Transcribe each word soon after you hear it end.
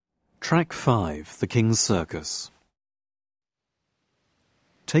Track 5, The King's Circus.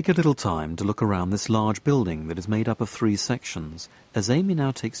 Take a little time to look around this large building that is made up of 3 sections, as Amy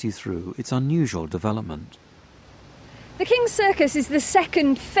now takes you through its unusual development. The King's Circus is the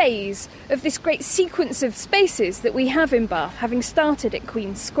second phase of this great sequence of spaces that we have in Bath, having started at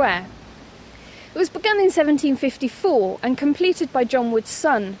Queen's Square. It was begun in 1754 and completed by John Wood's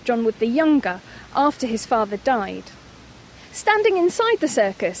son, John Wood the Younger, after his father died. Standing inside the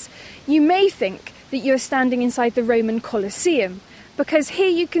circus, you may think that you are standing inside the Roman Colosseum, because here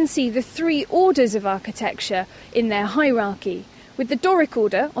you can see the 3 orders of architecture in their hierarchy, with the Doric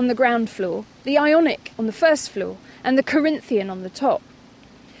order on the ground floor, the Ionic on the first floor, and the Corinthian on the top.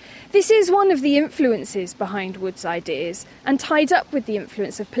 This is one of the influences behind Wood's ideas, and tied up with the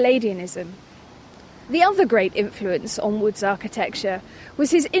influence of Palladianism. The other great influence on Wood's architecture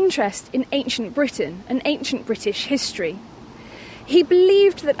was his interest in ancient Britain and ancient British history. He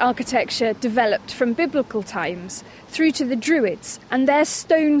believed that architecture developed from biblical times through to the Druids and their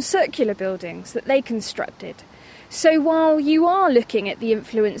stone circular buildings that they constructed. So while you are looking at the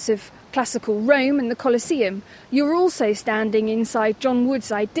influence of classical Rome and the Colosseum, you're also standing inside John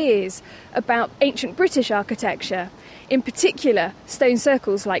Wood's ideas about ancient British architecture, in particular stone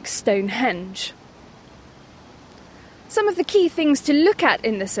circles like Stonehenge. Some of the key things to look at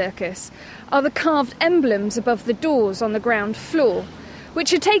in the circus are the carved emblems above the doors on the ground floor,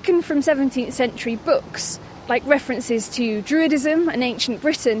 which are taken from 17th century books, like references to Druidism and ancient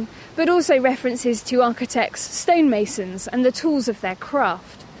Britain, but also references to architects, stonemasons, and the tools of their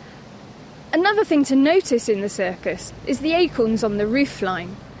craft. Another thing to notice in the circus is the acorns on the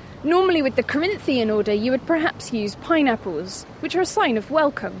roofline. Normally with the Corinthian order you would perhaps use pineapples, which are a sign of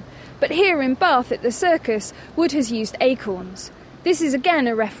welcome, but here in Bath at the circus, Wood has used acorns. This is again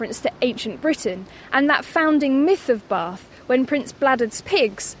a reference to ancient Britain and that founding myth of Bath when Prince Bladud's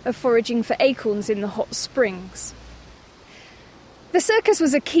pigs are foraging for acorns in the hot springs. The circus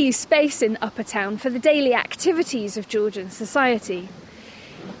was a key space in Upper Town for the daily activities of Georgian society.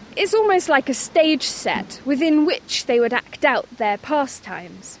 It's almost like a stage set within which they would act out their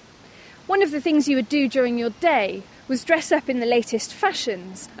pastimes. One of the things you would do during your day was dress up in the latest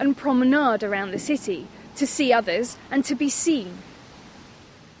fashions and promenade around the city to see others and to be seen.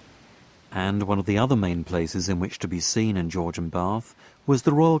 And one of the other main places in which to be seen in Georgian Bath was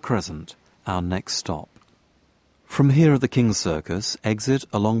the Royal Crescent, our next stop. From here at the King's Circus, exit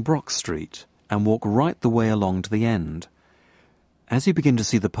along Brock Street and walk right the way along to the end. As you begin to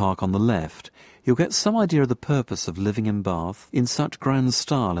see the park on the left, you'll get some idea of the purpose of living in Bath in such grand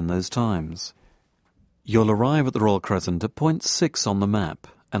style in those times. You'll arrive at the Royal Crescent at point 6 on the map,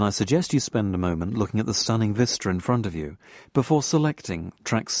 and I suggest you spend a moment looking at the stunning vista in front of you before selecting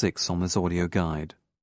track 6 on this audio guide.